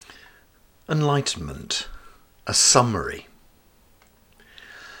Enlightenment, a summary.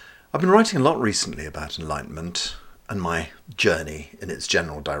 I've been writing a lot recently about enlightenment and my journey in its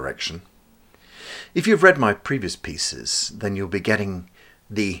general direction. If you've read my previous pieces, then you'll be getting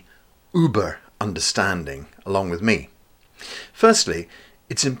the uber understanding along with me. Firstly,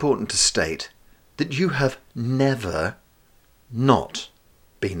 it's important to state that you have never not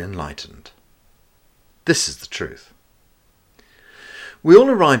been enlightened. This is the truth. We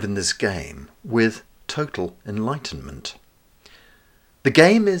all arrive in this game with total enlightenment. The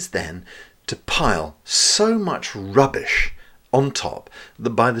game is then to pile so much rubbish on top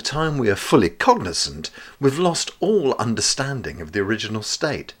that by the time we are fully cognizant, we've lost all understanding of the original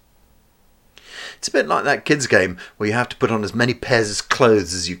state. It's a bit like that kids' game where you have to put on as many pairs of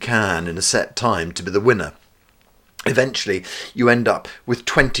clothes as you can in a set time to be the winner. Eventually, you end up with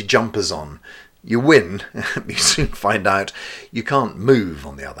 20 jumpers on. You win, you soon find out you can't move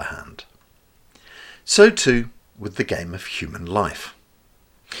on the other hand. So too with the game of human life.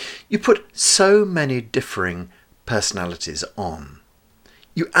 You put so many differing personalities on.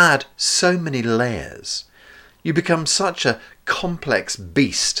 You add so many layers. You become such a complex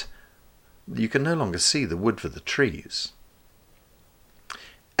beast that you can no longer see the wood for the trees.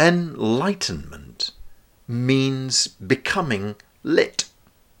 Enlightenment means becoming lit.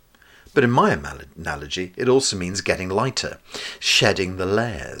 But in my analogy, it also means getting lighter, shedding the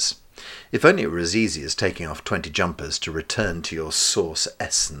layers. If only it were as easy as taking off 20 jumpers to return to your source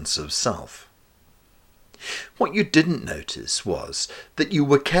essence of self. What you didn't notice was that you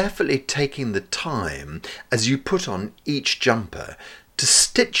were carefully taking the time as you put on each jumper to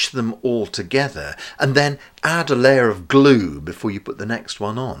stitch them all together and then add a layer of glue before you put the next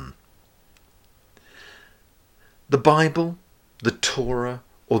one on. The Bible, the Torah,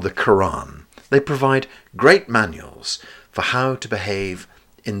 or the Quran, they provide great manuals for how to behave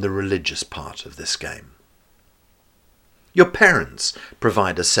in the religious part of this game. Your parents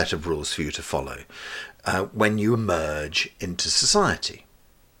provide a set of rules for you to follow when you emerge into society.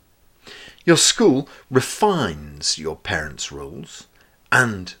 Your school refines your parents' rules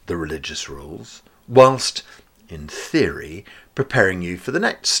and the religious rules, whilst, in theory, preparing you for the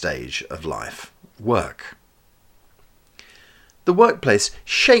next stage of life, work. The workplace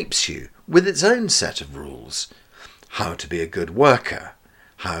shapes you with its own set of rules. How to be a good worker,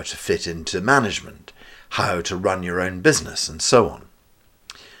 how to fit into management, how to run your own business, and so on.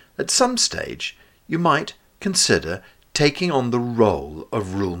 At some stage, you might consider taking on the role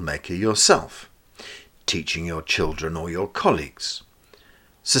of rule maker yourself, teaching your children or your colleagues.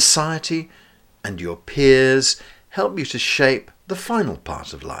 Society and your peers help you to shape the final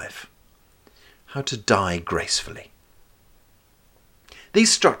part of life, how to die gracefully.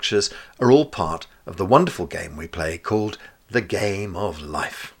 These structures are all part of the wonderful game we play called the game of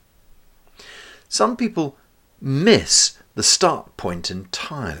life. Some people miss the start point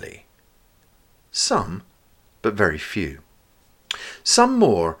entirely. Some, but very few. Some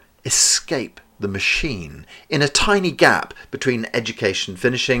more escape the machine in a tiny gap between education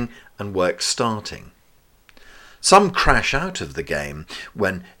finishing and work starting. Some crash out of the game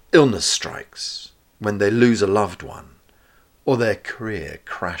when illness strikes, when they lose a loved one, or their career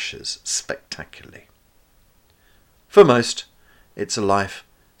crashes spectacularly. For most, it's a life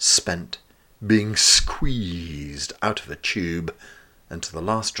spent being squeezed out of a tube until the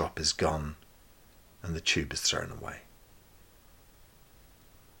last drop is gone and the tube is thrown away.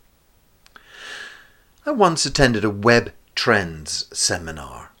 I once attended a web trends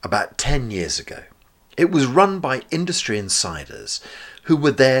seminar about 10 years ago. It was run by industry insiders who were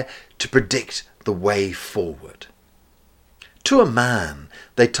there to predict the way forward. To a man,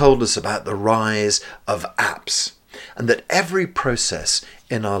 they told us about the rise of apps and that every process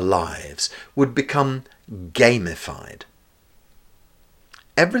in our lives would become gamified.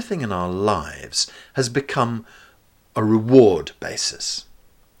 Everything in our lives has become a reward basis.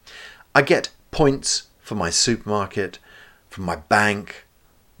 I get points for my supermarket, from my bank,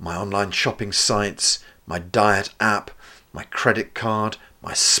 my online shopping sites, my diet app, my credit card,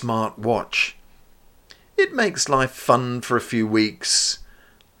 my smart watch. It makes life fun for a few weeks.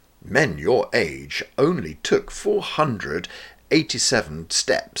 Men your age only took 487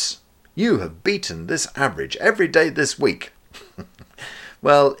 steps. You have beaten this average every day this week.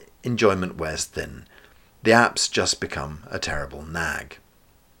 Well, enjoyment wears thin. The apps just become a terrible nag.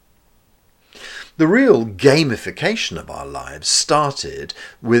 The real gamification of our lives started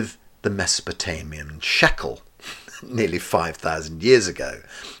with the Mesopotamian shekel nearly 5,000 years ago,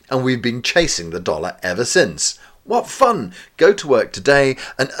 and we've been chasing the dollar ever since. What fun! Go to work today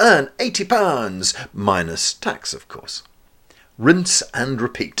and earn £80, minus tax, of course. Rinse and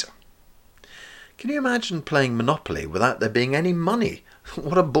repeat. Can you imagine playing Monopoly without there being any money?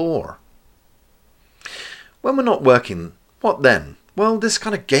 What a bore. When we're not working, what then? Well, this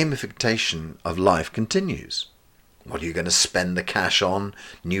kind of gamification of life continues. What are you going to spend the cash on?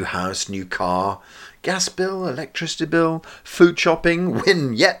 New house, new car, gas bill, electricity bill, food shopping,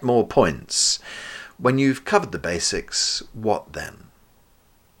 win yet more points. When you've covered the basics, what then?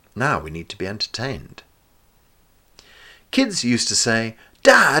 Now we need to be entertained. Kids used to say,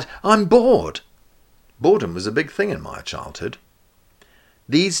 "Dad, I'm bored." Boredom was a big thing in my childhood.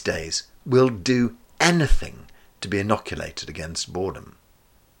 These days, we'll do anything to be inoculated against boredom.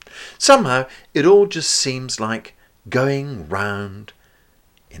 Somehow, it all just seems like going round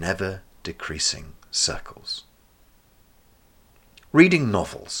in ever-decreasing circles. Reading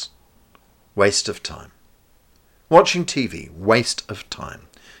novels, waste of time. Watching TV, waste of time.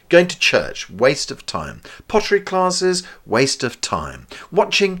 Going to church, waste of time. Pottery classes, waste of time.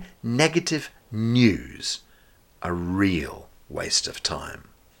 Watching negative news, a real waste of time.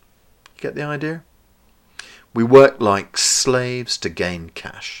 Get the idea? We work like slaves to gain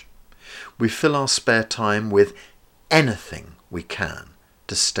cash. We fill our spare time with anything we can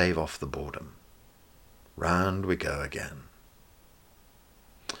to stave off the boredom. Round we go again.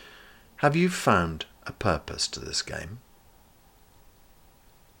 Have you found a purpose to this game?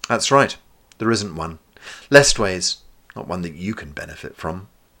 That's right, there isn't one. Leastways, not one that you can benefit from.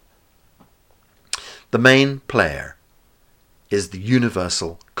 The main player is the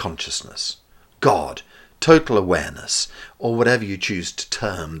universal consciousness, God, total awareness, or whatever you choose to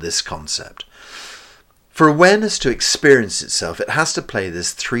term this concept. For awareness to experience itself, it has to play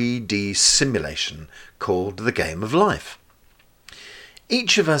this 3D simulation called the game of life.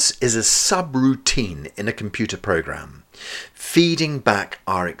 Each of us is a subroutine in a computer program, feeding back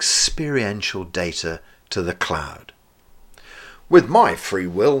our experiential data to the cloud. With my free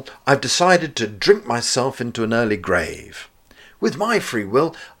will, I've decided to drink myself into an early grave. With my free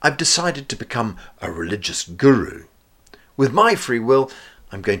will, I've decided to become a religious guru. With my free will,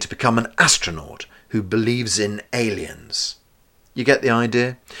 I'm going to become an astronaut who believes in aliens. You get the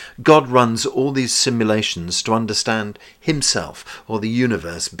idea? God runs all these simulations to understand himself or the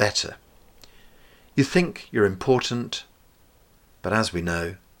universe better. You think you're important, but as we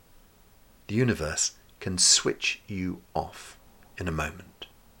know, the universe can switch you off in a moment.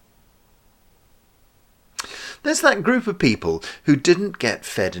 There's that group of people who didn't get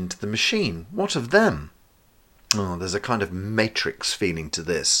fed into the machine. What of them? Oh, there's a kind of matrix feeling to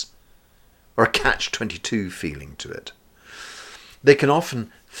this, or a catch-22 feeling to it. They can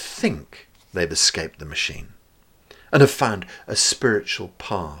often think they've escaped the machine and have found a spiritual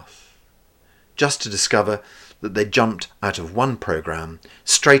path, just to discover that they jumped out of one program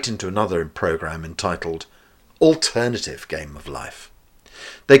straight into another program entitled Alternative Game of Life.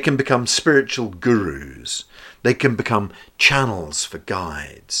 They can become spiritual gurus. They can become channels for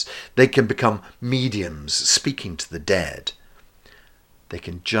guides. They can become mediums speaking to the dead. They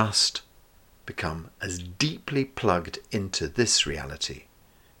can just become as deeply plugged into this reality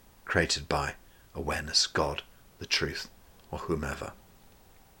created by awareness, God, the truth, or whomever.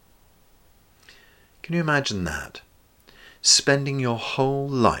 Can you imagine that? Spending your whole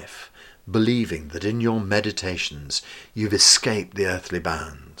life believing that in your meditations you've escaped the earthly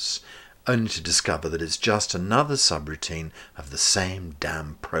bounds, only to discover that it's just another subroutine of the same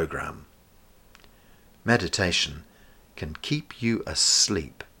damn program. Meditation can keep you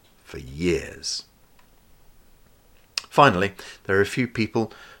asleep for years. Finally, there are a few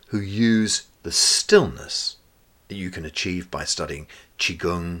people who use the stillness that you can achieve by studying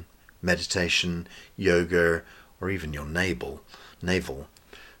Qigong, meditation, yoga, or even your navel,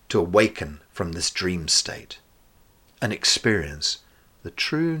 to awaken from this dream state and experience the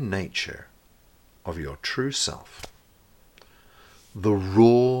true nature of your true self, the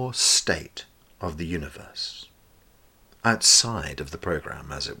raw state of the universe, outside of the program,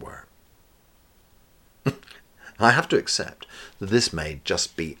 as it were. I have to accept that this may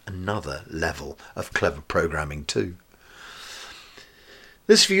just be another level of clever programming too.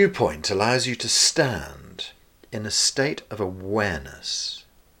 This viewpoint allows you to stand in a state of awareness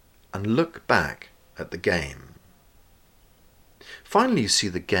and look back at the game. Finally, you see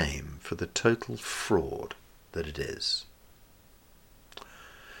the game for the total fraud that it is.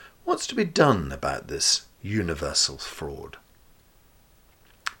 What's to be done about this universal fraud?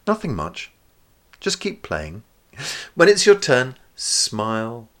 Nothing much. Just keep playing. When it's your turn,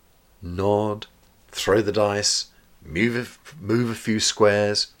 smile, nod, throw the dice, move a few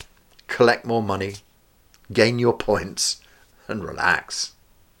squares, collect more money, gain your points, and relax.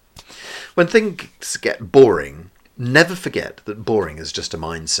 When things get boring, Never forget that boring is just a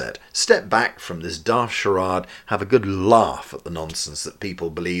mindset. Step back from this daft charade, have a good laugh at the nonsense that people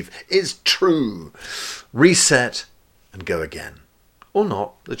believe is true. Reset and go again. Or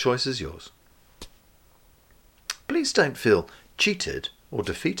not, the choice is yours. Please don't feel cheated or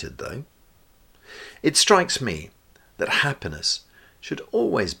defeated though. It strikes me that happiness should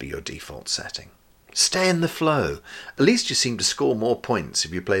always be your default setting. Stay in the flow. At least you seem to score more points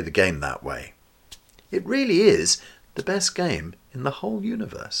if you play the game that way. It really is the best game in the whole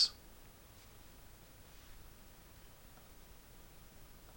universe.